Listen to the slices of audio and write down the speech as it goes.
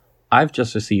I've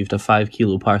just received a 5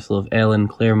 kilo parcel of Ellen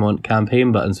Claremont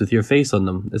campaign buttons with your face on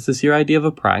them. Is this your idea of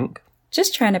a prank?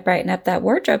 Just trying to brighten up that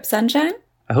wardrobe, sunshine.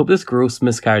 I hope this gross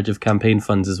miscarriage of campaign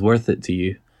funds is worth it to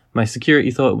you. My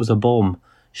security thought it was a bomb.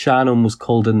 Shan almost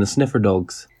called in the sniffer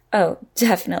dogs. Oh,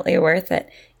 definitely worth it.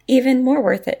 Even more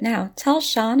worth it now. Tell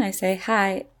Sean I say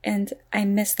hi, and I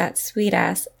miss that sweet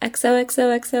ass.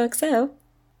 XOXOXOXO.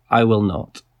 I will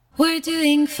not. We're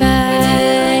doing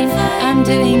fine. I'm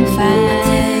doing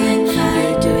fine.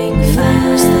 You're doing fine.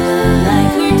 We're still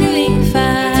alive. We're doing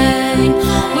fine.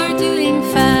 We're doing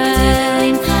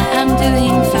fine. I'm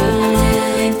doing fine.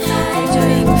 You're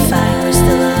doing fine. We're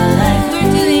still alive.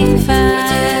 We're doing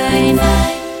fine.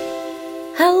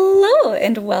 Hello,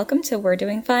 and welcome to We're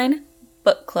Doing Fine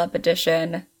Book Club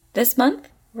Edition. This month,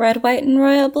 Red, White, and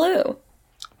Royal Blue.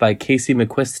 By Casey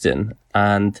McQuiston.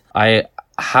 And I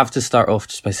have to start off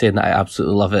just by saying that I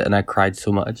absolutely love it and I cried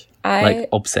so much.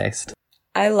 Obsessed.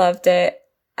 I loved it.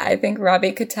 I think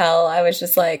Robbie could tell I was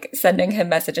just like sending him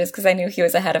messages because I knew he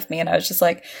was ahead of me and I was just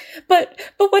like, but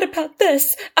what about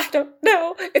this? I don't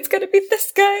know. It's going to be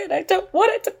this guy and I don't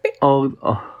want it to be.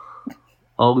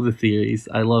 All the theories.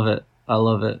 I love it.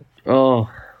 Oh.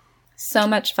 So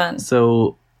much fun.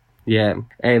 So, yeah.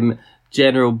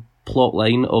 General plot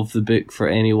line of the book for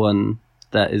anyone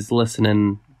that is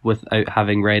listening without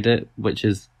having read it, which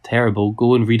is terrible.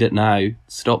 Go and read it now.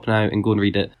 Stop now and go and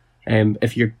read it.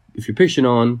 If you're pushing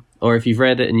on, or if you've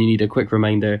read it and you need a quick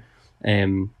reminder,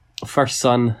 first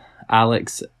son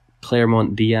Alex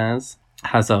Claremont Diaz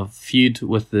has a feud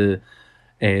with the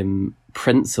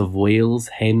Prince of Wales,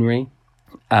 Henry,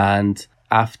 and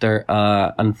after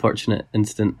an unfortunate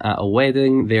incident at a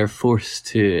wedding, they're forced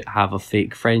to have a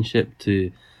fake friendship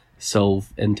to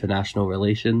solve international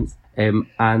relations.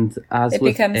 And as it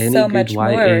with becomes any so good much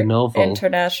YA more novel,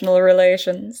 international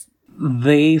relations.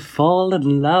 they fall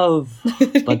in love,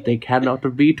 but they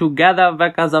cannot be together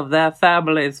because of their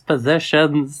families'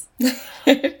 positions.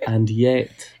 And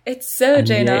yet... It's so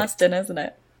Jane Austen, isn't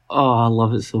it? Oh, I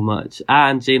love it so much.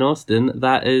 And Jane Austen,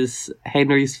 that is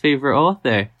Henry's favourite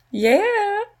author.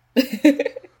 Yeah.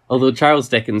 Although Charles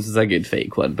Dickens is a good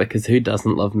fake one, because who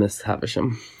doesn't love Miss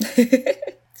Havisham?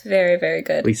 It's very, very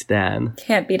good. We stan.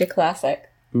 Can't beat a classic.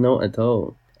 Not at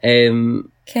all.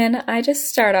 Can I just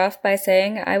start off by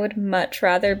saying I would much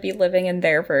rather be living in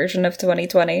their version of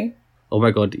 2020? Oh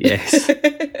my god, yes.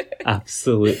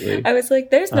 Absolutely. I was like,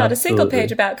 there's not a single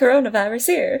page about coronavirus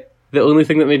here. The only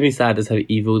thing that made me sad is how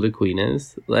evil the Queen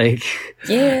is. Like,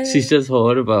 yeah, she's just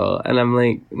horrible. And I'm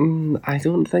like, I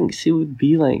don't think she would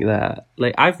be like that.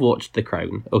 Like, I've watched The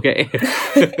Crown, okay?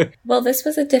 Well, this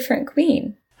was a different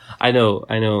Queen. I know.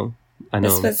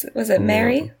 This was it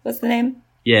Mary? Was the name?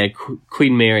 Yeah,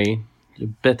 Queen Mary. A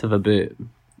bit of a boot.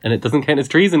 And it doesn't count as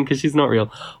treason because she's not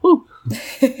real. Woo!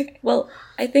 Well,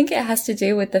 I think it has to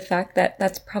do with the fact that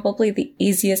that's probably the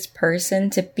easiest person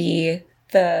to be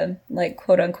the, like,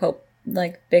 quote-unquote,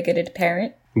 like, bigoted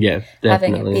parent. Yeah, definitely.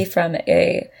 Having it be from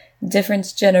a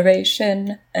different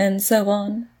generation and so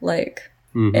on. Like,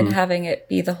 and having it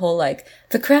be the whole, like,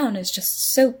 the crown is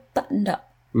just so buttoned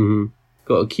up. Mm-hmm.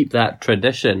 Got to keep that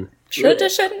tradition.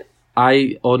 Tradition?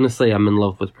 I honestly am in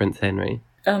love with Prince Henry.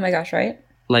 Oh my gosh, right?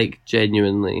 Like,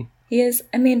 genuinely. He is,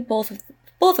 I mean, both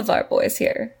of our boys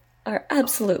here are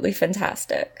absolutely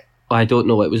fantastic. I don't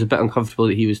know, it was a bit uncomfortable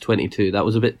that he was 22. That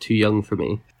was a bit too young for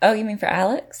me. Oh, you mean for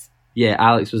Alex? Yeah,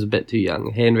 Alex was a bit too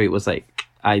young. Henry was, like,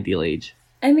 ideal age.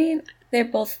 I mean, they're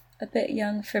both a bit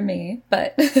young for me,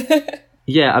 but...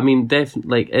 Yeah, I mean, definitely,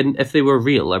 like, and if they were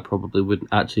real, I probably wouldn't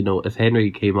actually know. If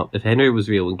Henry was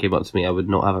real and came up to me, I would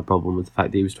not have a problem with the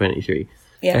fact that he was 23.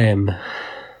 Yeah.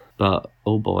 But,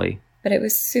 oh boy. But it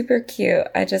was super cute.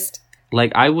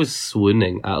 I was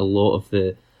swooning at a lot of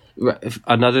the...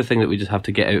 Another thing that we just have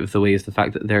to get out of the way is the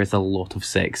fact that there is a lot of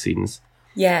sex scenes.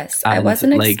 Yes, And, I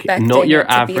wasn't like, expecting not your it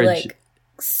to average... be, like,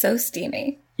 so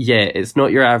steamy. Yeah, it's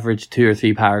not your average 2 or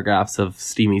 3 paragraphs of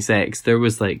steamy sex. There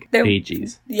was, like,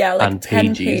 pages. Yeah, like and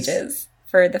 10 pages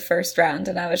for the first round,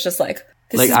 and I was just like,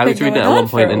 I was reading it at one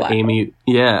point and Amy...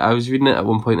 Yeah, I was reading it at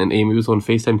one point and Amy was on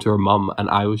FaceTime to her mum and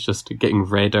I was just getting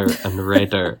redder and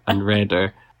redder and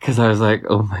redder because I was like,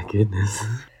 oh my goodness.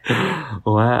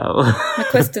 Wow.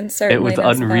 McQuiston certainly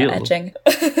knows unreal. about edging.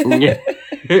 Yeah.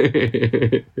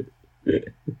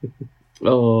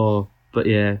 Oh, but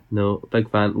yeah, no,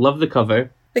 big fan. Love the cover.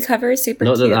 The cover is super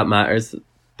Not cute. that matters,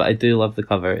 but I do love the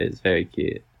cover. It's very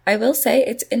cute. I will say,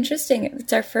 it's interesting.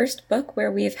 It's our first book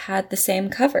where we've had the same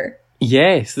cover.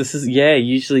 Yes,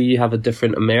 usually you have a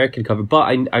different American cover,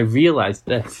 but I realised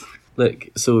this. Look,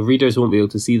 so readers won't be able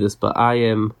to see this, but I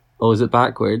am... Oh, is it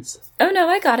backwards? Oh no,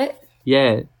 I got it.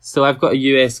 Yeah, so I've got a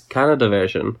US Canada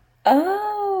version.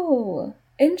 Oh.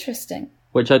 Interesting.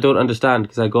 which I don't understand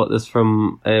because I got this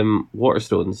from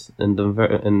Waterstones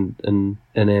in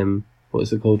what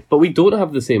is it called? But we don't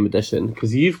have the same edition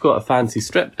because you've got a fancy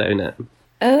strip down it.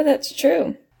 Oh, that's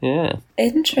true. Yeah.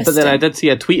 Interesting. But then I did see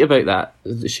a tweet about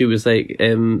that. She was like,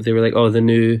 they were like, oh, the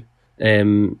new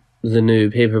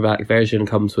paperback version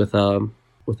comes with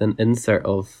an insert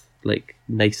of like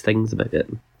nice things about it.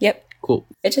 Yep. Cool.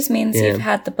 It just means you've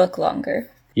had the book longer.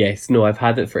 Yes, no, I've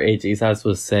had it for ages. As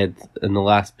was said in the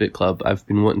last book club, I've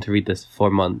been wanting to read this for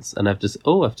months, and I've just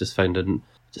found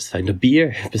a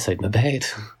beer beside my bed.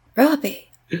 Robbie.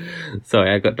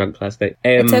 Sorry, I got drunk last night.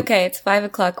 It's okay. It's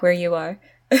 5:00 where you are.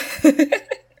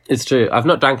 It's true. I've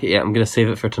not drank it yet. I'm going to save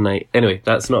it for tonight. Anyway,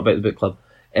 that's not about the book club.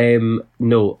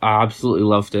 No, I absolutely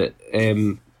loved it.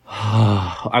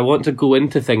 I want to go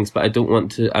into things, but I don't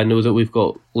want to. I know that we've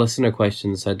got listener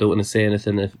questions, so I don't want to say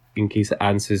anything in case it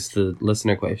answers the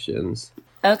listener questions.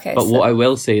 Okay. But what I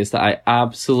will say is that I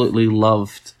absolutely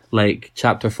loved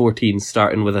chapter 14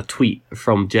 starting with a tweet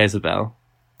from Jezebel.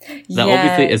 That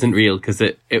obviously isn't real because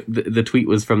the tweet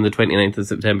was from the 29th of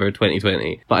September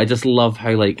 2020. But I just love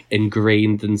how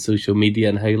ingrained in social media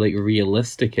and how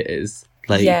realistic it is.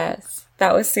 Yes,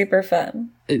 that was super fun.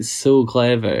 It's so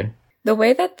clever. The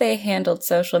way that they handled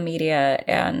social media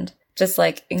and just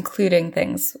including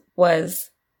things was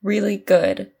really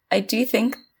good. I do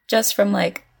think just from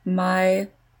my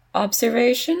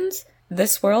observations,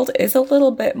 this world is a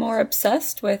little bit more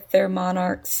obsessed with their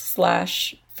monarchs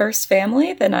 / first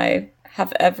family than I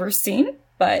have ever seen,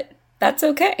 but that's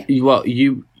okay. Well,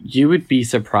 you would be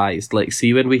surprised.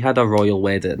 See, when we had a royal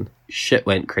wedding, shit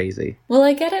went crazy. Well,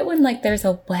 I get it when there's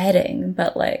a wedding,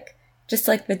 but just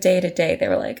the day-to-day, they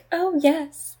were like, oh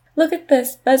yes, look at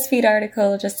this BuzzFeed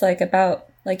article just about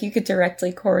you could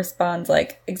directly correspond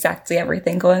exactly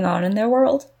everything going on in their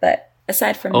world. But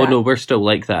aside from that... Oh no, we're still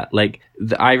like that.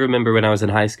 I remember when I was in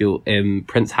high school,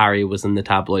 Prince Harry was in the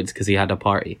tabloids because he had a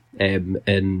party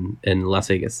in Las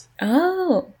Vegas.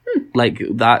 Oh.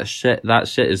 That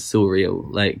shit is so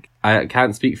real. I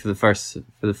can't speak for the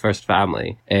first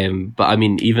family. But I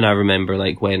mean, even I remember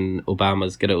when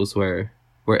Obama's girls were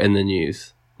in the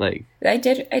news. I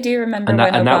do remember when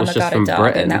Obama got a dog,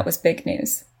 Britain. And that was big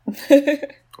news.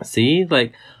 See,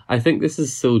 I think this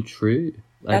is so true.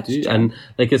 That's I do, true. and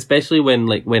especially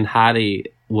when Harry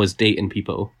was dating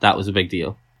people, that was a big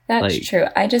deal. That's true.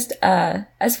 I just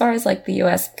as far as the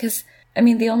US, because I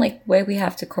mean the only way we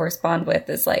have to correspond with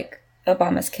is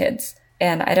Obama's kids,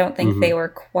 and I don't think they were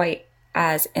quite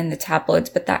as in the tabloids,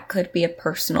 but that could be a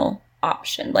personal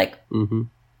option.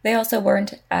 They also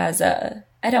weren't as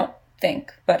I don't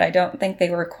think they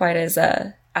were quite as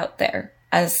out there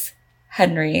as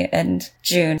Henry and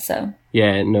June. So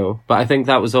yeah, no, but I think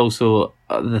that was also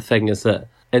the thing is that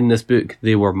in this book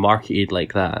they were marketed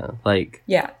like that.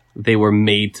 Yeah, they were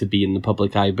made to be in the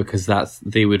public eye because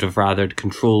they would have rather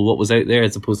control what was out there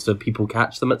as opposed to people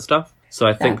catch them at stuff. So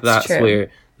I think that's where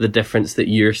the difference that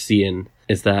you're seeing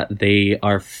is that they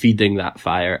are feeding that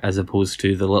fire as opposed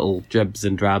to the little dribs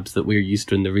and drabs that we're used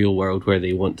to in the real world where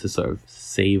they want to sort of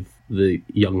save the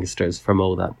youngsters from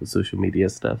all that social media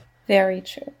stuff. Very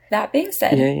true. That being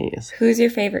said, yes. Who's your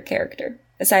favorite character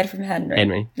aside from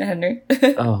Henry? Henry.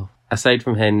 Oh, aside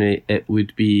from Henry, it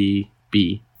would be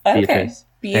B. Okay. Beatrice,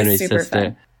 B Henry's is super sister.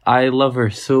 fun. I love her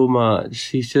so much.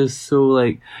 She's just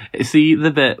so see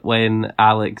the bit when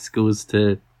Alex goes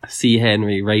to see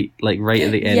Henry right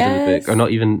at the end of the book, or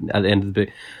not even at the end of the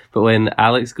book, but when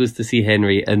Alex goes to see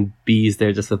Henry and B's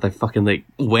there just with a fucking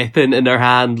weapon in her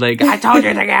hand, I told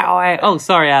you to get away. Oh,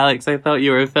 sorry, Alex, I thought you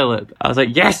were Philip. I was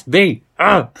like, yes, B.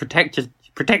 Protect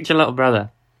your little brother,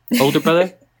 older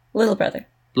brother, little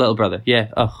brother. Yeah.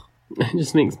 Oh, it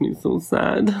just makes me so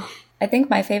sad. I think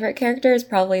my favorite character is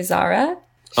probably Zara.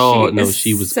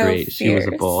 She was so great. Fierce. She was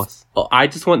a boss. Oh, I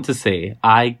just want to say,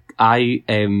 I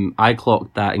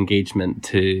clocked that engagement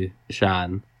to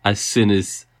Shan as soon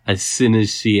as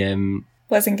she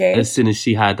was engaged. As soon as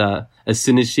she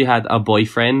had a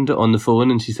boyfriend on the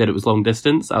phone and she said it was long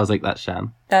distance, I was like, that's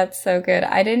Shan. That's so good.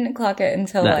 I didn't clock it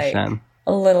until Shan.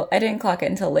 I didn't clock it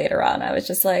until later on. I was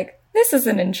just like, this is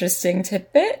an interesting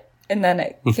tidbit, and then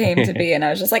it came to be, and I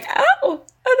was just like, oh,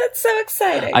 that's so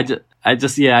exciting.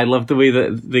 I love the way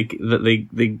that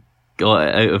they got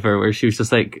it out of her, where she was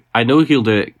just like, I know he'll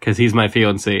do it because he's my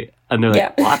fiance, and they're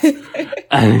like, what?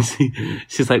 And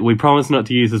she's like, we promise not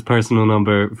to use his personal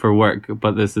number for work,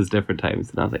 but this is different times.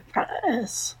 And I was like,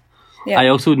 yes. Yeah. I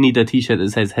also need a t-shirt that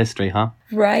says history, huh?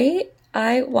 Right?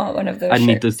 I want one of those. I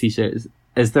need those t-shirts.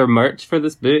 Is there merch for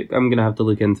this book? I'm gonna have to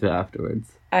look into it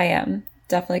afterwards. I am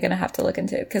definitely gonna have to look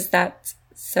into it because that's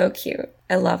so cute.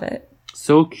 I love it.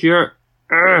 So cute.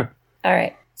 All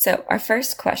right. So our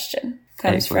first question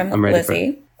comes Excellent. I'm from ready for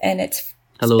Lizzie, and it's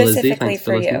Hello, Lizzie. specifically Thanks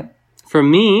for you. listening. For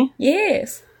me?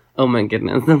 Yes. Oh my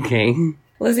goodness. Okay.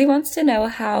 Lizzie wants to know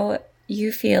how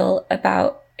you feel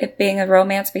about it being a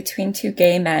romance between two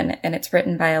gay men and it's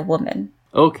written by a woman.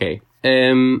 Okay.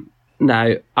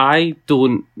 Now I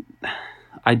don't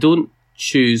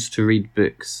choose to read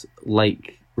books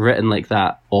written like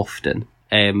that often.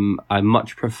 I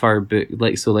much prefer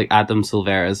like Adam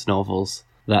Silvera's novels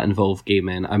that involve gay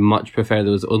men. I much prefer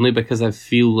those only because I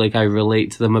feel like I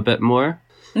relate to them a bit more.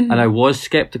 Mm-hmm. And I was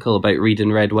skeptical about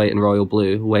reading Red, White and Royal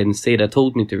Blue when Sarah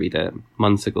told me to read it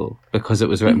months ago because it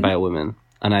was written by a woman.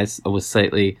 And I was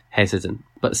slightly hesitant.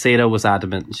 But Sarah was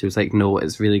adamant. She was like, no,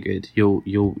 it's really good. You'll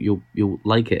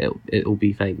like it. It'll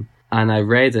be fine. And I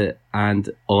read it, and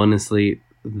honestly,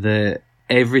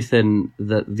 everything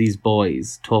that these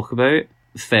boys talk about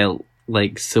felt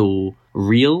like so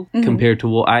real compared to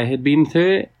what I had been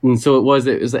through. And so it was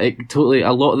like totally,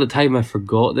 a lot of the time I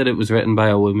forgot that it was written by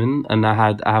a woman, and I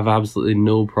have absolutely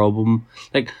no problem.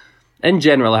 Like, in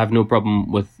general, I have no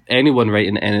problem with anyone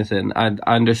writing anything. I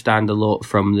understand a lot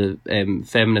from the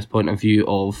feminist point of view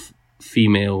of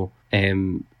female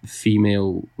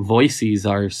voices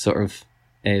are sort of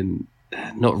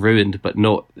not ruined, but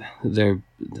they're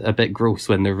a bit gross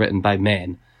when they're written by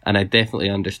men. And I definitely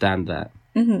understand that.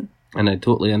 Mm-hmm. And I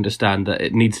totally understand that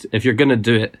if you're going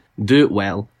to do it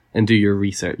well and do your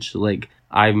research. Like,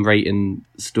 I'm writing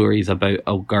stories about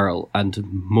a girl, and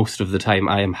most of the time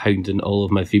I am hounding all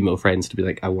of my female friends to be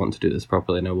like, I want to do this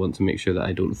properly and I want to make sure that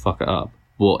I don't fuck it up.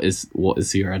 What is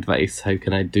your advice? How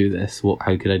can I do this?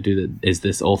 How could I do that? Is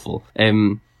this awful?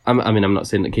 I'm not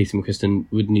saying that Casey McChristen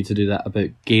would need to do that about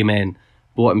gay men,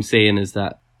 but what I'm saying is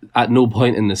that at no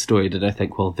point in the story did I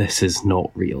think, well, this is not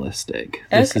realistic.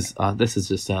 Okay.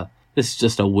 This is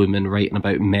just a woman writing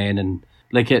about men, and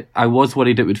I was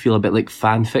worried it would feel a bit like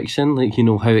fan fiction, like, you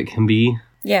know how it can be.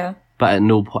 Yeah. But at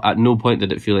no point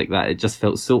did it feel like that. It just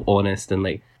felt so honest, and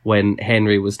like when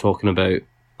Henry was talking about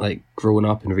like growing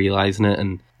up and realizing it,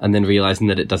 and then realizing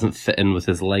that it doesn't fit in with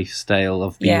his lifestyle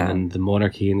of being in the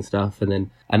monarchy and stuff, and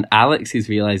Alex's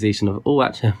realization of, oh,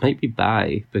 actually I might be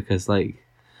bi, because like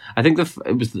I think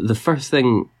it was the first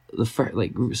thing,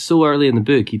 so early in the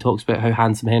book he talks about how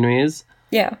handsome Henry is.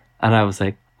 Yeah. And I was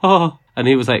like, oh, and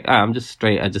he was like, I'm just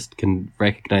straight, I just can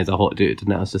recognize a hot dude,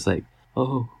 and I was just like,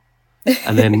 oh.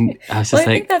 And then I was just I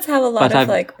think that's how a lot of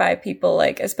bi people,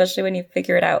 like, especially when you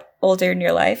figure it out older in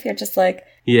your life, you're just like,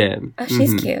 yeah, oh,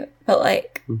 she's cute, but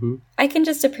like, I can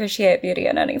just appreciate beauty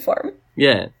in any form.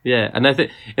 Yeah, and I think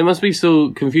it must be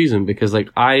so confusing because, like,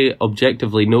 I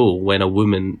objectively know when a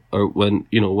woman or when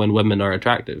women are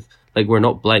attractive. Like, we're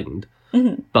not blind,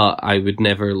 but I would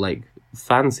never like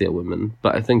fancy a woman.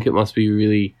 But I think it must be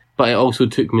really. But it also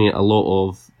took me a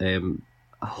lot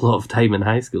of time in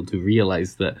high school to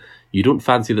realize that you don't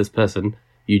fancy this person.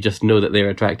 You just know that they're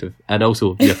attractive, and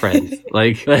also your friends.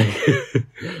 like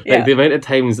the amount of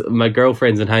times my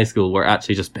girlfriends in high school were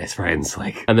actually just best friends.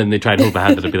 Like, and then they tried to hold my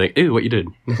hand and I'd be like, "Ooh, what you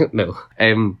doing?" No.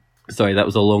 Sorry, that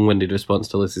was a long-winded response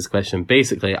to Liz's question.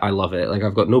 Basically, I love it. Like,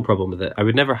 I've got no problem with it. I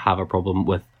would never have a problem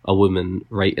with a woman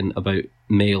writing about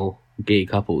male gay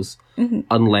couples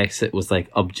unless it was like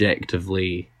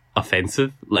objectively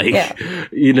offensive. Like,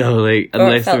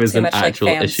 unless there was an actual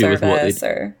issue with what they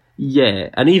do. Yeah,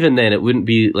 and even then it wouldn't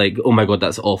be like, oh my god,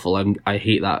 that's awful, I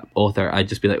hate that author. I'd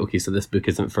just be like, okay, so this book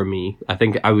isn't for me. I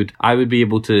think I would be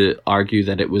able to argue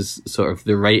that it was sort of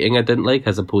the writing I didn't like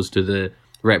as opposed to the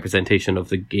representation of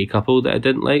the gay couple that I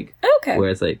didn't like. Okay.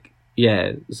 Whereas like,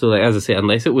 yeah, so like, as I say,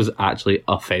 unless it was actually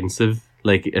offensive,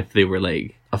 like if they were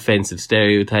like offensive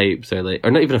stereotypes or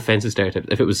not even offensive stereotypes,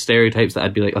 if it was stereotypes that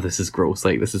I'd be like, oh, this is gross,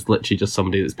 like this is literally just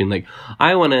somebody that's been like,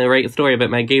 I want to write a story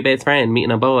about my gay best friend meeting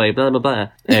a boy, blah blah blah.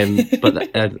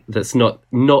 But that's not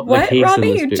what, the case. Robbie,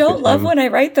 in this you book. don't love when I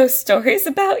write those stories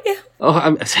about you?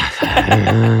 Oh,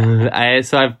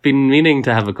 so I've been meaning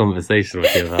to have a conversation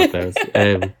with you about those.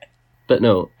 But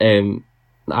no,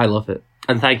 I love it.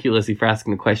 And thank you, Lizzie, for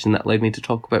asking the question that led me to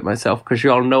talk about myself, because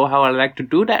you all know how I like to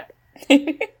do that.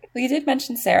 Well, you did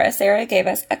mention Sarah. Sarah gave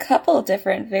us a couple of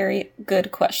different very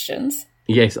good questions.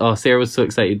 Yes. Oh, Sarah was so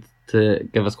excited to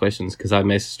give us questions because I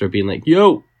messaged her being like,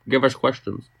 yo, give us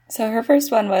questions. So her first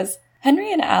one was,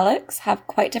 Henry and Alex have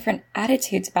quite different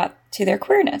attitudes to their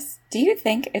queerness. Do you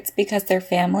think it's because their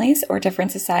families or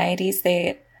different societies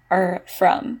they are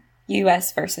from,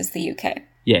 US versus the UK?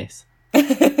 Yes.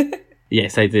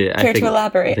 Yes, I do. Care to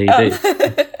elaborate? They do.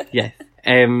 Yes.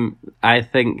 I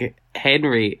think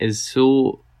Henry is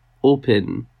so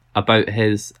open about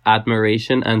his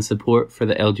admiration and support for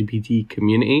the LGBT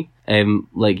community.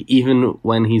 Like, even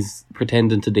when he's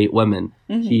pretending to date women,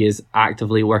 he is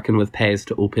actively working with Pez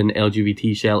to open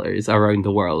LGBT shelters around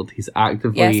the world. He's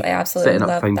actively Yes, I absolutely setting up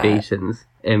love foundations.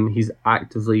 He's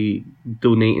actively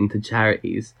donating to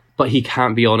charities. But he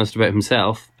can't be honest about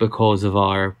himself because of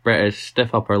our British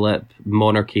stiff upper lip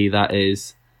monarchy that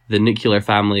is the nuclear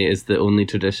family is the only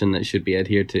tradition that should be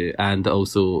adhered to, and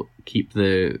also keep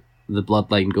the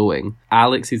bloodline going.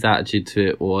 Alex's attitude to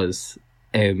it was,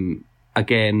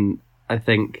 again, I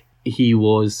think he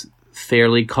was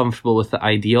fairly comfortable with the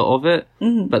idea of it,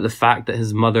 but the fact that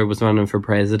his mother was running for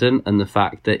president and the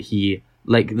fact that he,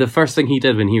 like, the first thing he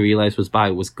did when he realised was bi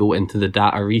was go into the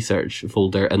data research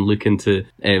folder and look into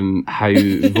how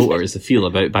voters feel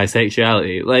about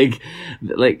bisexuality.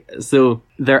 Like, so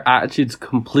their attitudes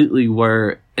completely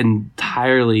were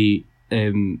entirely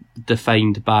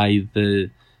defined by the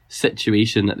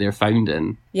situation that they're found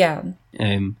in. Yeah.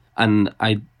 And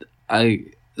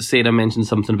Sarah mentioned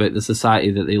something about the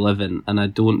society that they live in, and I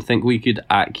don't think we could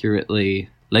accurately,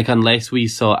 like, unless we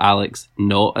saw Alex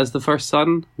not as the first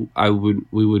son,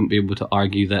 we wouldn't be able to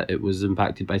argue that it was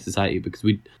impacted by society, because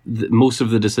most of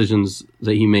the decisions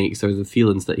that he makes or the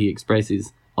feelings that he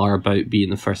expresses are about being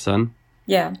the first son.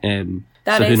 Yeah.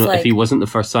 So who knows, if he wasn't the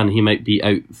first son, he might be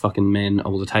out fucking men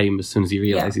all the time as soon as he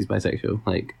realizes he's bisexual.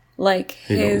 Like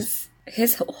his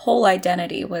whole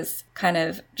identity was kind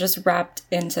of just wrapped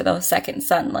into the second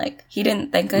son. Like, he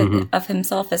didn't think of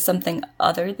himself as something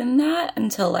other than that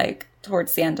until, like,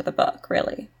 towards the end of the book,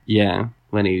 really. Yeah,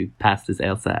 when he passed his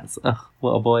LSATs. Ugh,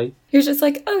 what a boy. He was just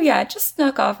like, oh yeah, I just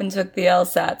snuck off and took the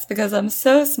LSATs because I'm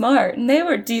so smart and they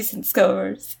were decent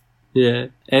scores. Yeah.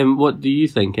 What do you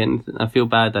think? And I feel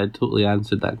bad I totally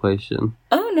answered that question.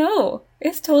 Oh no,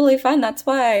 it's totally fine. That's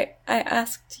why I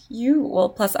asked you. Well,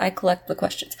 plus I collect the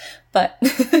questions. But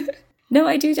no,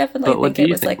 I do definitely think it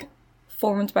was like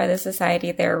formed by the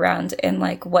society they're around and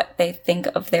like what they think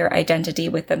of their identity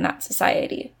within that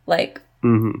society. Like,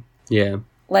 yeah.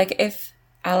 Like, if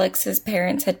Alex's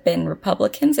parents had been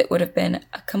Republicans, it would have been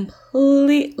a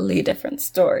completely different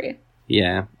story.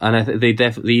 Yeah, and they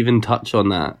definitely even touch on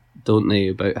that, don't they,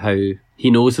 about how he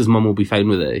knows his mum will be fine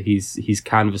with it. He's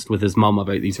canvassed with his mum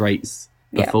about these rights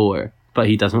before, but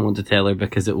he doesn't want to tell her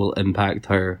because it will impact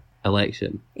her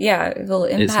election. Yeah, it will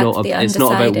impact the undecided. It's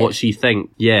not about what she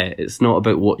thinks. Yeah, it's not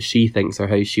about what she thinks or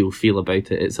how she'll feel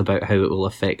about it. It's about how it will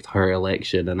affect her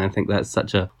election. And I think that's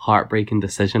such a heartbreaking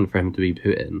decision for him to be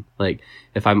put in. Like,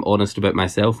 if I'm honest about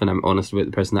myself and I'm honest about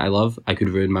the person that I love, I could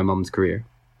ruin my mum's career.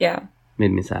 Yeah.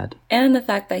 Made me sad. And the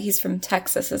fact that he's from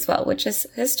Texas as well, which is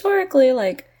historically,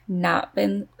 like, not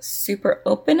been super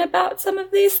open about some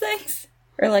of these things.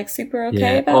 Or, like, super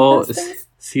okay about those things.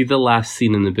 See the last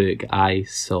scene in the book, I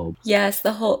sobbed. Yes,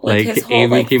 the whole, like his whole,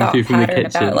 Amy like, came thought through from the pattern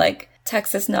kitchen about, like,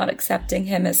 Texas not accepting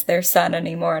him as their son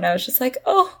anymore. And I was just like,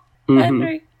 oh,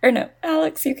 Henry. Or no,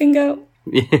 Alex, you can go.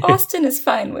 Yeah. Austin is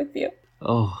fine with you.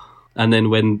 Oh. And then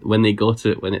when they got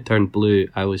it, when it turned blue,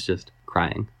 I was just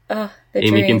crying. Oh,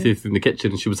 Amy came through from the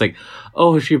kitchen and she was like,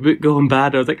 oh, is your book going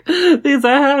bad? I was like, these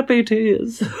are happy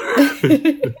tears.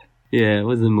 Yeah, it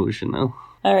was emotional.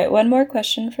 All right, one more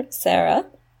question from Sarah.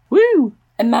 Woo!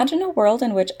 Imagine a world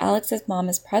in which Alex's mom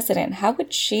is president. How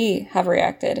would she have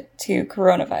reacted to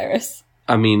coronavirus?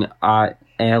 I mean,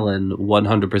 Ellen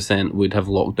 100% would have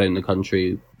locked down the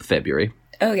country February.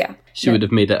 Oh, yeah. She would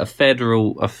have made it a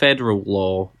federal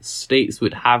law. States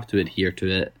would have to adhere to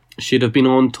it. She'd have been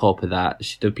on top of that.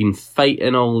 She'd have been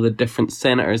fighting all the different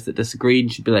senators that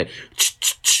disagreed. She'd be like,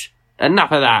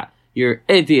 enough of that. You're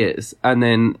idiots. And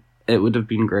then it would have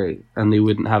been great. And they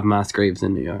wouldn't have mass graves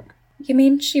in New York. You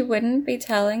mean she wouldn't be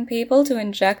telling people to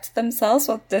inject themselves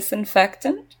with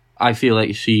disinfectant? I feel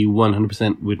like she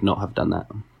 100% would not have done that.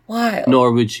 Why?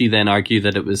 Nor would she then argue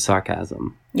that it was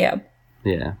sarcasm. Yeah.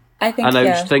 Yeah. I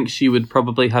think she would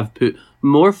probably have put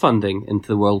more funding into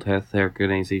the World Health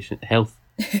Organization.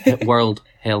 World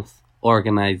Health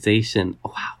Organization. Oh,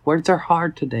 wow, words are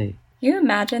hard today. You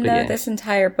imagine, though, this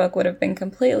entire book would have been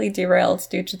completely derailed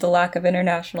due to the lack of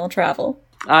international travel.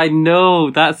 I know.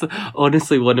 That's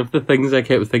honestly one of the things I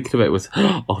kept thinking about was,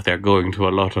 oh, they're going to a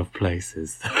lot of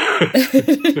places.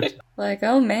 Like,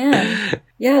 oh man.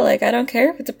 Yeah, like, I don't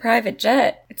care if it's a private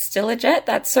jet. It's still a jet.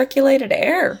 That's circulated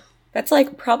air. That's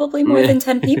like probably more than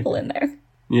 10 people in there.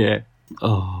 Yeah.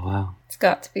 Oh, wow. It's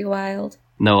got to be wild.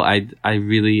 No, I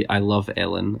love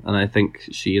Ellen, and I think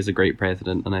she is a great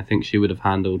president, and I think she would have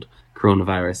handled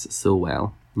coronavirus so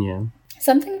well. Yeah.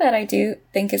 Something that I do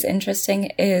think is interesting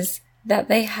is that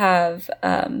they have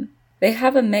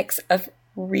a mix of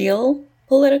real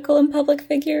political and public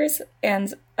figures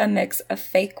and a mix of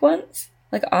fake ones.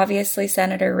 Like, obviously,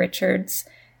 Senator Richards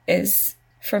is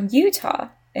from Utah,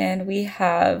 and we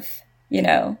have, you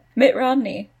know, Mitt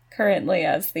Romney currently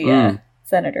as the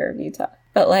senator of Utah.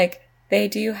 But, like, they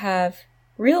do have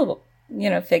real, you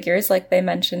know, figures, like they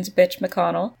mentioned Bitch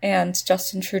McConnell and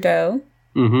Justin Trudeau.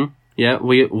 Mm-hmm. Yeah,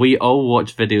 we all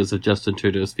watch videos of Justin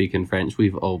Trudeau speaking French.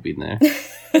 We've all been there.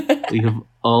 We have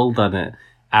all done it.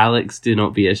 Alex, do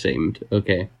not be ashamed.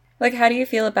 Okay. Like, how do you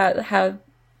feel about how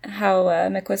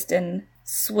McQuiston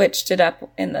switched it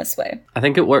up in this way? I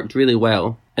think it worked really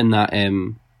well in that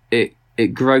it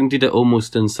grounded it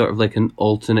almost in sort of like an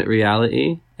alternate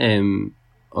reality,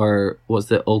 or what's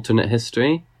the alternate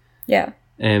history? Yeah.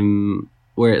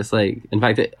 Where it's like, in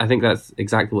fact, I think that's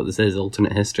exactly what this is,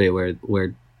 alternate history,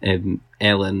 where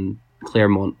Ellen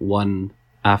Claremont won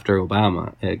after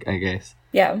Obama, I guess.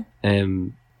 Yeah.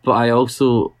 But I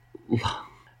also,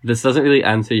 this doesn't really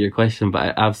answer your question, but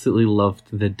I absolutely loved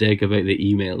the dig about the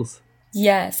emails.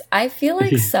 Yes, I feel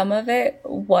like some of it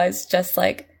was just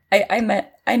like,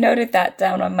 I noted that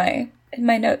down on in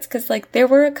my notes, because like there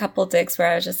were a couple digs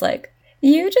where I was just like,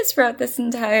 you just wrote this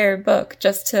entire book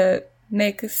just to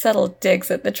make subtle digs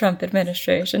at the Trump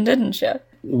administration, didn't you?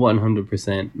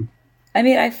 100%. I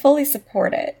mean, I fully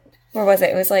support it. Where was it?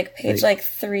 It was like page like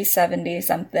 370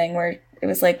 something, where it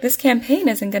was like, this campaign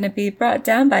isn't going to be brought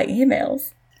down by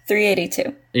emails.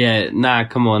 382. Yeah, nah,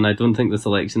 come on. I don't think this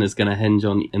election is going to hinge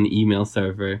on an email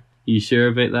server. You sure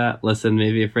about that? Listen,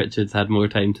 maybe if Richards had more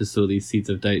time to sow these seeds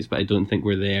of doubts, but I don't think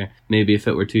we're there. Maybe if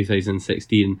it were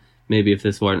 2016, maybe if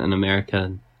this weren't an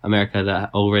America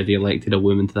that already elected a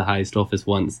woman to the highest office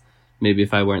once, maybe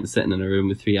if I weren't sitting in a room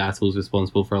with three assholes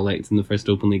responsible for electing the first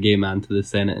openly gay man to the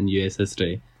Senate in US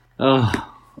history.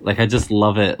 Oh, like, I just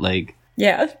love it. Like,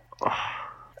 yeah.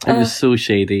 It was so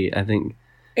shady. I think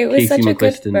it was Casey such a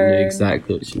good McQuiston burn. knew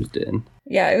exactly what she was doing.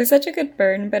 Yeah, it was such a good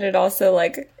burn, but it also,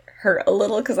 like, hurt a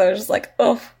little because I was just like,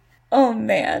 oh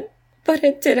man. But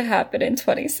it did happen in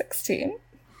 2016.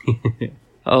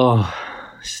 Oh,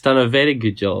 she's done a very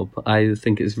good job. I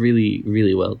think it's really,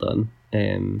 really well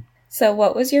done. So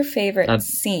what was your favorite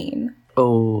scene?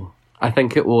 Oh, I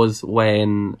think it was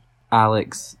when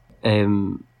Alex...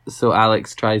 so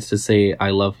Alex tries to say, I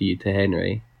love you to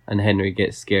Henry, and Henry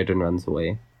gets scared and runs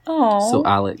away. Oh. So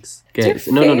Alex gets...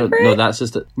 Your favorite? No, that's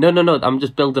just... No, I'm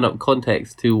just building up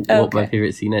context to what my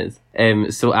favourite scene is.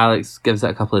 So Alex gives it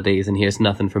a couple of days and hears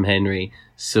nothing from Henry,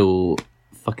 so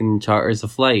fucking charters a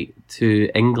flight to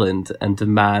England and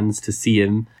demands to see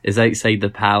him, is outside the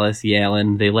palace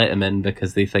yelling. They let him in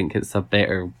because they think it's a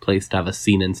better place to have a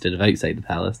scene instead of outside the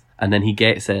palace. And then he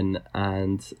gets in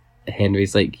and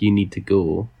Henry's like, you need to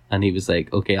go. And he was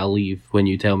like, okay, I'll leave when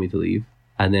you tell me to leave.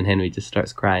 And then Henry just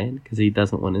starts crying because he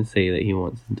doesn't want to say that he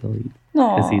wants him to leave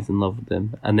because he's in love with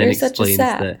him. And then You're explains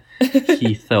that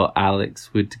he thought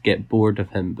Alex would get bored of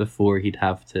him before he'd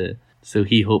have to. So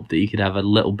he hoped that he could have a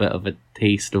little bit of a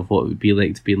taste of what it would be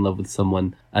like to be in love with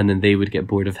someone, and then they would get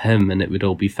bored of him and it would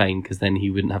all be fine because then he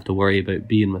wouldn't have to worry about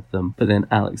being with them. But then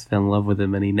Alex fell in love with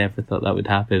him and he never thought that would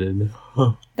happen.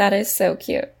 And That is so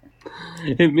cute.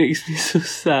 It makes me so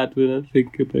sad when I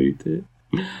think about it.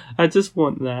 I just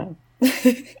want that.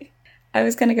 I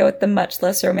was going to go with the much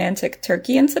less romantic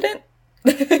turkey incident.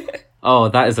 Oh,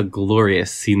 that is a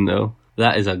glorious scene, though.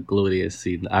 That is a glorious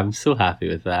scene. I'm so happy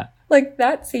with that. Like,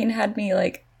 that scene had me,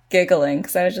 like, giggling,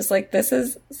 because I was just like, this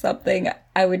is something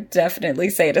I would definitely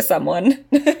say to someone.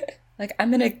 Like, I'm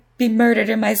going to be murdered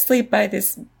in my sleep by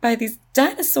these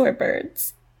dinosaur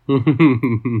birds.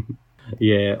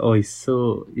 Yeah, oh, he's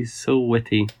so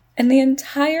witty. And the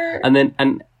entire...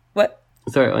 And What?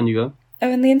 Sorry, on you go. Oh,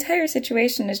 and the entire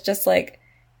situation is just, like,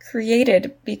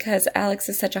 created because Alex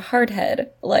is such a hardhead.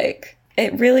 Like,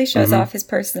 it really shows off his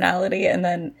personality, and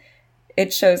then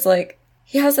it shows, like,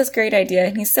 he has this great idea,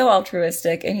 and he's so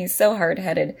altruistic, and he's so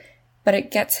hard-headed, but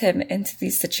it gets him into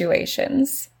these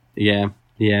situations. Yeah.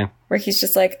 Where he's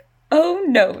just like, oh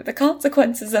no, the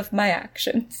consequences of my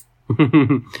actions.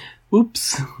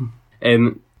 Oops.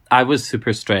 I was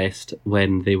super stressed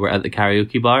when they were at the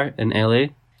karaoke bar in LA.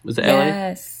 Was it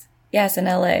LA? Yes, in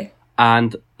LA.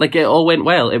 And, like, it all went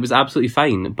well. It was absolutely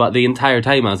fine. But the entire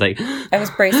time I was like... I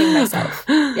was bracing myself.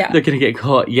 Yeah. They're going to get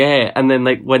caught. Yeah. And then,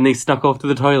 like, when they snuck off to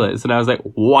the toilets, and I was like,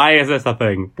 why is this a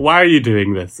thing? Why are you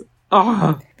doing this?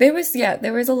 Oh. There was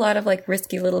a lot of, like,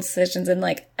 risky little decisions. And,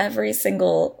 like, every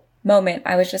single moment,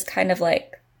 I was just kind of,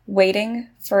 like, waiting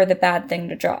for the bad thing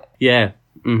to drop. Yeah.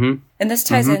 Mm-hmm. And this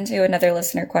ties into another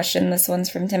listener question. This one's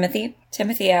from Timothy.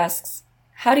 Timothy asks,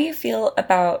 how do you feel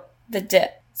about the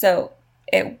dip? So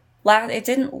it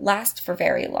didn't last for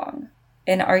very long.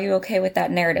 And are you okay with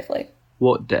that narratively?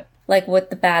 What dip? Like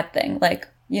with the bad thing. Like,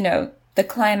 you know, the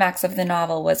climax of the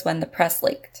novel was when the press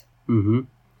leaked. Mm-hmm.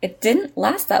 It didn't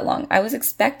last that long. I was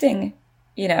expecting,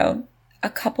 a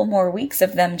couple more weeks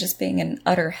of them just being in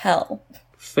utter hell.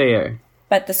 Fair.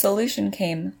 But the solution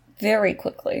came very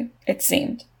quickly, it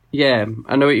seemed. Yeah,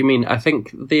 I know what you mean. I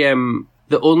think the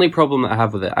only problem that I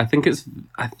have with it, I think it's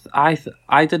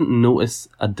I didn't notice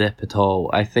a dip at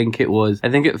all. I think it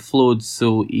flowed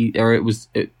so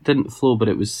it didn't flow, but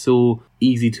it was so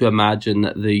easy to imagine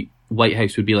that the White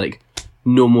House would be like,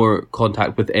 no more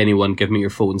contact with anyone, give me your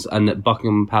phones, and that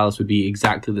Buckingham Palace would be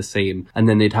exactly the same, and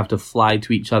then they'd have to fly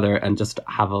to each other and just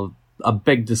have a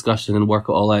big discussion and work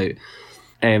it all out.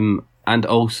 And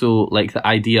also, like, the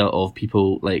idea of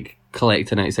people, like,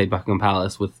 collecting outside Buckingham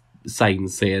Palace with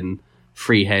signs saying,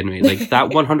 free Henry, like, that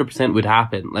 100% would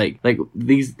happen. Like,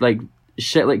 these, like,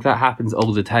 shit like that happens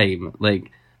all the time.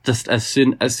 Like, just as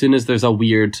soon as there's a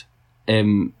weird,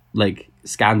 like,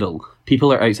 scandal,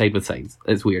 people are outside with signs.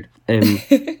 It's weird.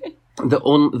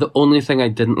 The only thing I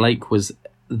didn't like was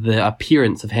the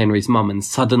appearance of Henry's mum, and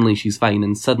suddenly she's fine,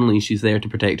 and suddenly she's there to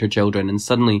protect her children, and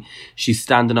suddenly she's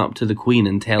standing up to the Queen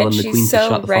and telling the Queen to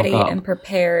shut the fuck up. And she's so ready and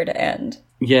prepared, and...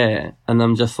 Yeah, and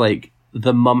I'm just like,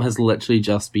 the mum has literally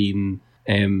just been...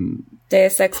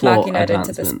 Deus Ex Machina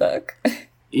into this book.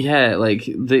 Yeah, like,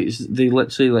 they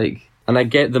literally, like... And I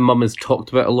get the mum is talked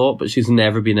about a lot, but she's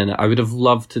never been in it. I would have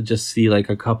loved to just see, like,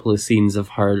 a couple of scenes of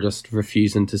her just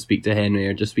refusing to speak to Henry,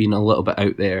 or just being a little bit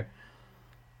out there.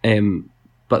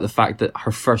 But the fact that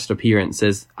her first appearance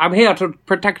is, I'm here to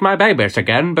protect my babies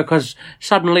again because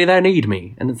suddenly they need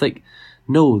me. And it's like,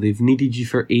 no, they've needed you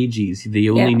for ages. They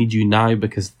only need you now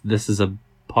because this is a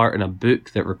part in a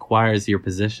book that requires your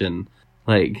position.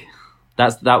 Like,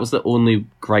 that was the only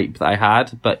gripe that I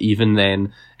had. But even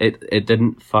then, it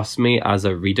didn't fuss me as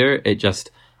a reader. It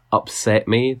just upset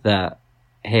me that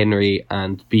Henry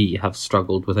and Bea have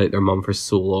struggled without their mum for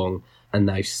so long, and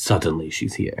now suddenly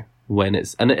she's here. And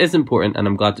it is important, and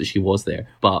I'm glad that she was there,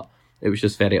 but it was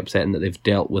just very upsetting that they've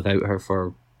dealt without her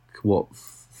for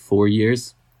 4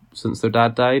 years since their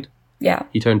dad died. Yeah,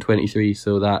 he turned 23,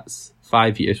 so that's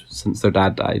 5 years since their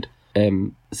dad died.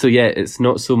 So yeah, it's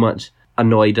not so much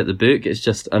annoyed at the book, it's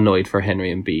just annoyed for Henry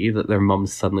and Bea that their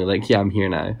mum's suddenly like, yeah, I'm here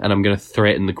now, and I'm going to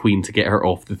threaten the Queen to get her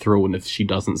off the throne if she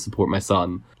doesn't support my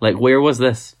son. Like, where was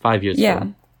this 5 years ago? Yeah,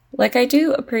 like, I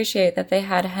do appreciate that they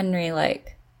had Henry,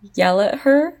 like, yell at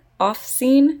her off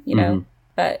scene,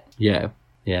 but yeah,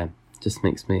 just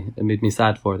it made me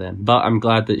sad for them, but I'm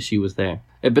glad that she was there.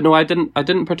 But no, I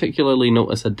didn't particularly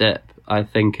notice a dip. I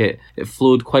think it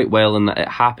flowed quite well, and that it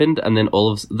happened, and then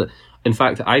all of the... In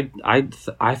fact, I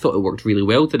thought it worked really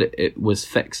well that it was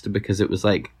fixed, because it was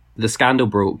like, the scandal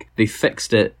broke, they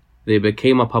fixed it, they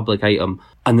became a public item,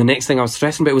 and the next thing I was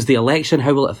stressing about was the election.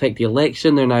 How will it affect the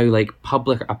election? They're now like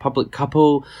a public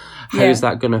couple. How is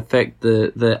that going to affect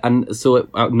and so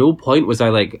at no point was I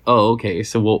like, oh, okay,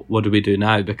 so what do we do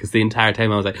now? Because the entire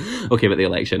time I was like, okay, but the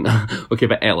election, okay,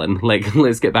 but Ellen, like,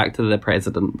 let's get back to the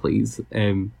president, please.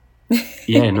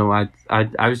 Yeah, no, I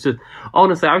was just,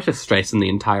 honestly, I was just stressing the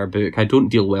entire book. I don't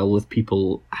deal well with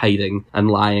people hiding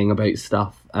and lying about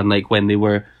stuff. And like when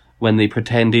they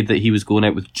pretended that he was going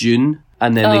out with June,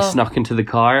 and then they snuck into the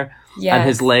car, and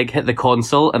his leg hit the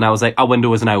console, and I was like, a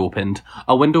window has now opened.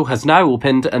 A window has now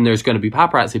opened, and there's going to be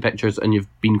paparazzi pictures, and you've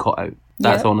been caught out.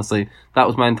 That's honestly, that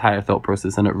was my entire thought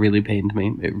process, and it really pained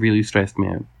me. It really stressed me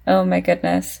out. Oh my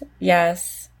goodness.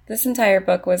 Yes. This entire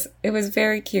book was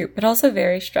very cute, but also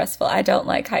very stressful. I don't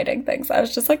like hiding things. I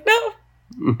was just like, no,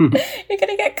 you're going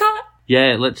to get caught.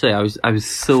 Yeah, literally, I was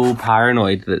so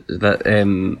paranoid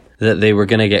that they were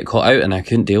going to get caught out, and I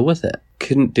couldn't deal with it.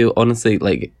 Honestly,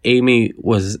 like, Amy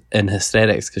was in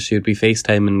hysterics because she would be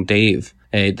FaceTiming Dave.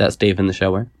 That's Dave in the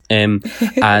shower. And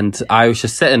I was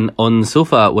just sitting on the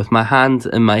sofa with my hand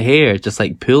in my hair, just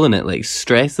like pulling it, like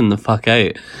stressing the fuck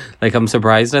out. Like, I'm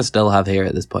surprised I still have hair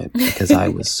at this point because I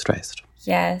was stressed.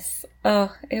 Yes.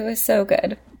 Oh, it was so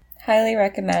good. Highly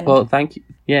recommend. Well, thank you.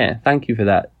 Yeah, thank you for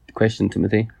that question,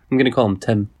 Timothy. I'm going to call him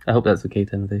Tim. I hope that's okay,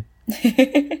 Timothy.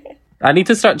 I need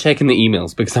to start checking the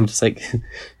emails because I'm just like,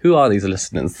 who are these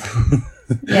listeners?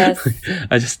 Yes.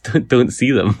 I just don't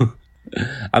see them.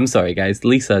 I'm sorry, guys.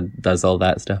 Lisa does all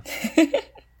that stuff.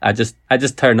 I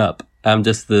just turn up. I'm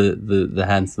just the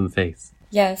handsome face.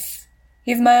 Yes.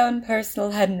 He's my own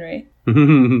personal Henry.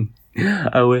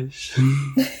 I wish.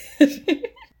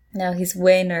 No, he's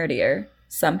way nerdier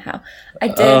somehow. I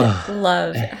did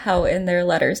love how in their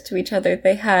letters to each other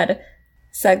they had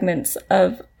segments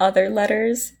of other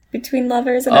letters between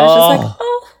lovers, and I was just like,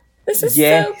 oh, This is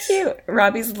Yes. so cute.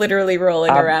 Robbie's literally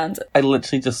rolling around. I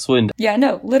literally just swooned. Yeah,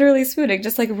 no, literally swooning,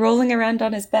 just like rolling around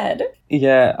on his bed.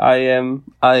 Yeah,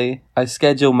 I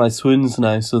schedule my swoons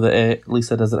now so that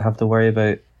Lisa doesn't have to worry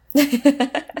about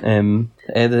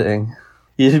editing.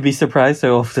 You'd be surprised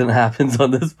how often it happens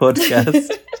on this podcast.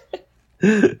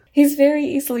 He's very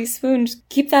easily swooned.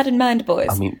 Keep that in mind, boys.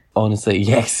 I mean, honestly,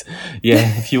 yes.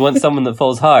 Yeah, if you want someone that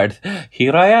falls hard,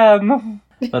 here I am.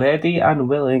 Ready and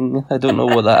willing. I don't know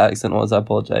what that accent was, I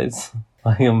apologise.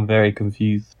 I am very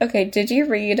confused. Okay, did you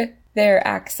read their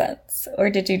accents? Or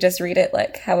did you just read it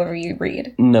like however you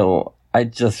read? No, I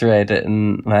just read it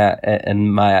in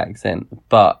my accent,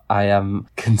 but I am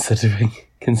considering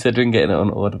getting it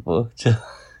on Audible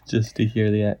just to hear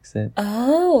the accent.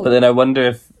 Oh. But then I wonder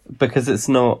if, because it's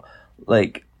not,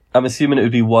 like, I'm assuming it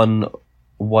would be one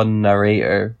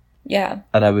narrator, Yeah.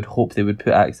 and I would hope they would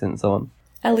put accents on.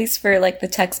 At least for like the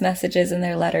text messages and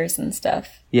their letters and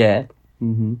stuff. Yeah.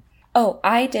 Mm-hmm. Oh,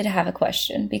 I did have a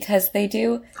question because they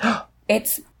do.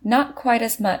 It's not quite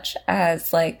as much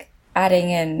as like adding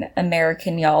in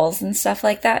American y'alls and stuff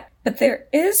like that, but there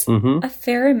is a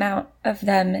fair amount of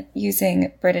them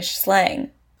using British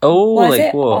slang. Oh, Was like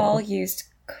it what? all used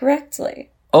correctly?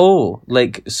 Oh,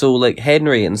 like, so like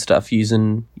Henry and stuff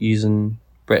using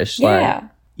British slang. Yeah.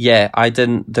 Yeah, I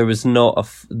didn't. There was at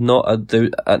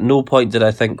no point did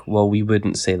I think, well, we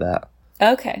wouldn't say that.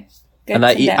 Okay. Good And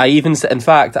to know.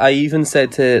 I even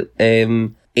said to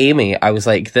Amy, I was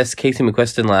like, this Katie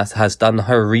McQuiston lass has done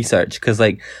her research, because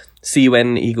like, see,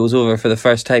 when he goes over for the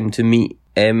first time to meet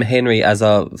Henry as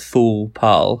a full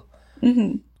pal,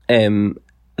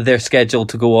 they're scheduled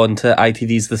to go on to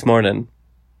ITV's This Morning,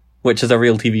 which is a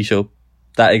real TV show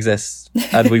that exists,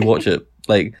 and we watch it.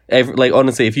 Like,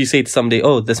 honestly, if you say to somebody,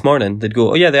 "Oh, This Morning," they'd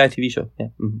go, "Oh yeah, the ITV show." Yeah.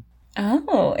 Mm-hmm.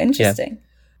 Oh, interesting.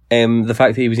 The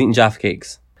fact that he was eating Jaffa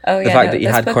cakes. Oh yeah, The fact that he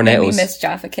this had book made me cornettos. miss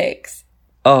Jaffa cakes.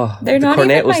 Oh, They're the not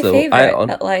cornettos even my though. favorite,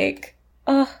 but like,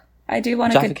 I do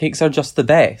want a Jaffa good. cakes are just the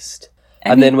best.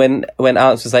 I And mean- then when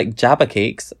Alex was like, Jabba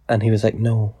cakes, and he was like,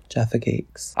 no, Jaffa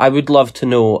cakes. I would love to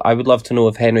know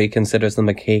if Henry considers them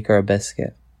a cake or a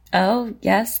biscuit. Oh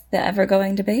yes, the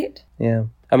ever-going debate. Yeah.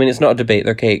 I mean, it's not a debate,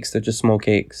 they're cakes, they're just small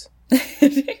cakes.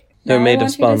 They're Now I made of want you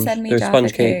to sponge. send me They're Jaffa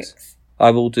sponge cakes. I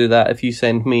will do that if you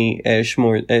send me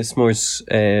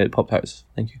s'mores Pop-Tarts.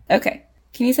 Thank you. Okay,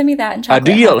 can you send me that and A chocolate?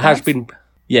 deal has hobnobs? been...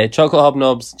 Yeah, chocolate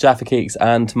hobnobs, Jaffa cakes,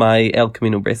 and my El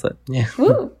Camino bracelet. Yeah.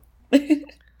 Ooh.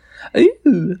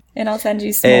 Ooh. And I'll send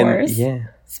you s'mores. Yeah,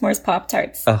 S'mores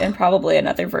Pop-Tarts. And probably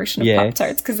another version of Yes.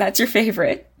 Pop-Tarts, because that's your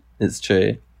favorite. it's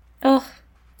true. Oh,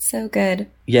 so good.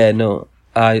 Yeah, no,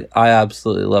 I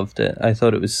absolutely loved it. I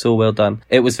thought it was so well done.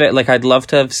 It was very, like, I'd love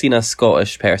to have seen a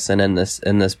Scottish person in this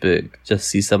book. Just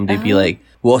see somebody be like,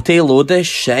 "What a load of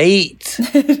shite!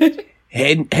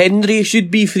 Henry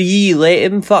should be free. Let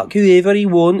him fuck whoever he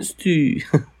wants to."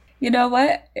 You know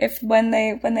what? If when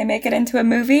they make it into a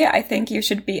movie, I think you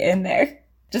should be in there.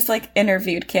 Just like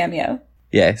interviewed cameo.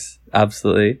 Yes,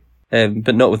 absolutely.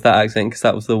 But not with that accent, because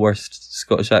that was the worst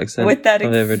Scottish accent With that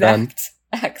I've ever done. exact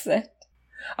accent.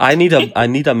 I need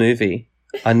a movie.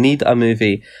 I need a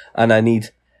movie, and I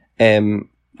need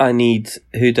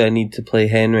who do I need to play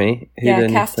Henry? Who Yeah, do I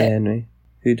need cast to play it. Henry?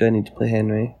 Who do I need to play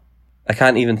Henry? I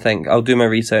can't even think. I'll do my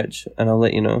research and I'll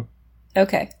let you know.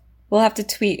 Okay. We'll have to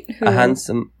tweet who A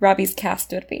handsome Robbie's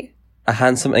cast would be.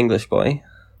 English boy.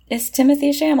 Is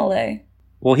Timothy Chalamet?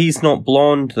 Well, he's not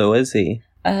blonde though, is he?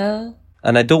 Oh.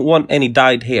 And I don't want any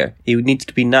dyed hair. He would need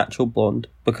to be natural blonde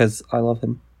because I love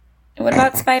him. What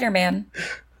about Spider-Man?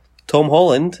 Tom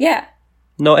Holland, Yeah.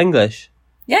 not English.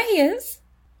 Yeah, he is.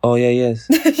 Oh yeah, he is.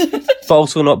 But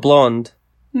also not blonde.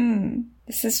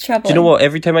 This is trouble. Do you know what?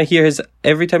 Every time I hear his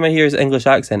English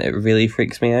accent, it really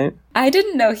freaks me out. I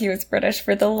didn't know he was British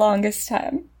for the longest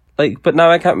time. Like, but now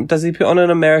I can't. Does he put on an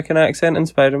American accent in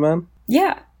Spider-Man?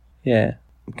 Yeah. Yeah,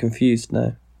 I'm confused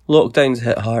now. Lockdown's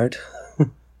hit hard.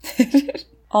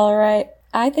 All right.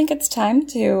 I think it's time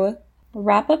to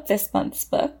wrap up this month's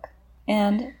book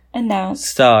and announce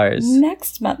Stars.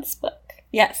 next month's book.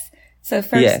 Yes. So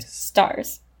first, Yes.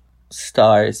 stars.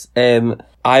 Stars.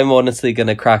 I'm honestly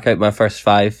gonna crack out my first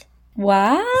 5.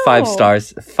 Wow. 5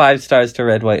 stars. 5 stars to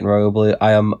Red, White and Royal Blue.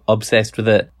 I am obsessed with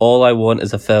it. All I want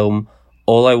is a film.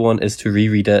 All I want is to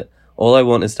reread it. All I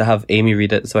want is to have Amy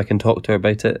read it so I can talk to her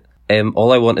about it.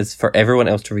 All I want is for everyone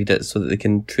else to read it so that they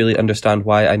can truly understand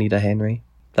why I need a Henry.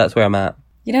 That's where I'm at.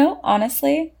 You know,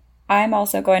 honestly, I'm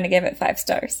also going to give it 5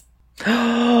 stars.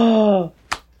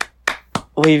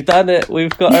 We've done it.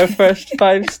 We've got our first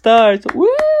 5 stars.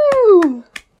 Woo!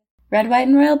 Red, White,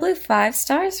 and Royal Blue, 5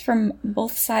 stars from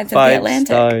both sides of the 5 Atlantic.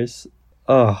 stars.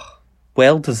 Oh,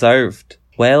 well deserved.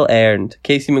 Well earned.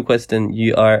 Casey McQuiston,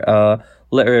 you are a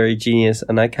literary genius,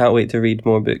 and I can't wait to read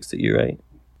more books that you write.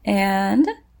 And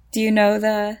do you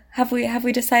know have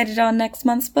we decided on next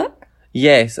month's book?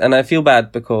 Yes, and I feel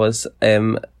bad because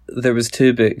there was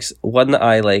 2 books, one that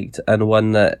I liked and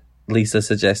one that Lisa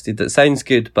suggested that sounds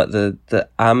good, but the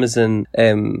Amazon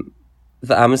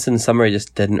summary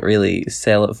just didn't really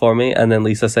sell it for me. And then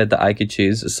Lisa said that I could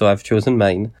choose, so I've chosen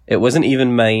mine. It wasn't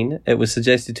even mine. It was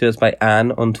suggested to us by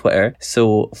Anne on Twitter.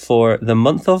 So for the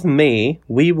month of May,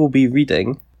 we will be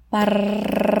reading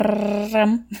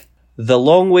The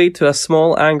Long Way to a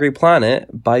Small Angry Planet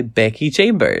by Becky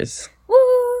Chambers.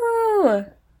 Woo!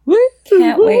 Woo!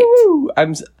 Can't wait.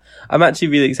 I'm actually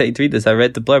really excited to read this. I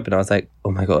read the blurb and I was like,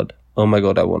 oh my god,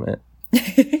 I want it.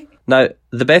 Now,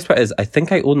 the best part is I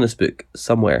think I own this book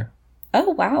somewhere.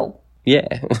 Oh, wow. Yeah.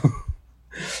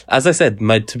 As I said,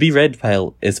 my to be read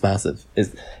pile is massive.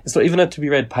 It's not even a to be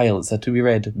read pile, it's a to be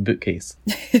read bookcase.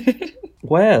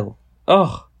 Well,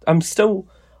 I'm still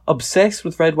obsessed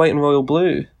with Red, White and Royal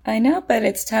Blue. I know, but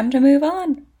it's time to move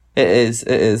on. It is.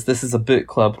 This is a book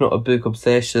club, not a book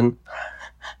obsession.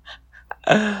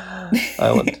 I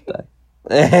want to die.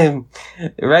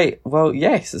 Right, well,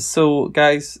 yes. So,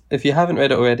 guys, if you haven't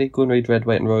read it already, go and read Red,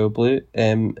 White and Royal Blue.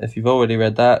 If you've already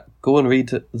read that, go and read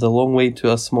The Long Way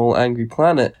to a Small Angry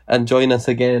Planet and join us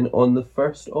again on the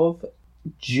 1st of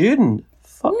June.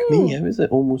 Fuck me, how is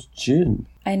it almost June?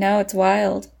 I know, it's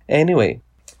wild. Anyway,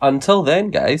 until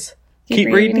then, guys, keep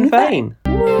reading fine.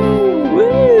 Woo!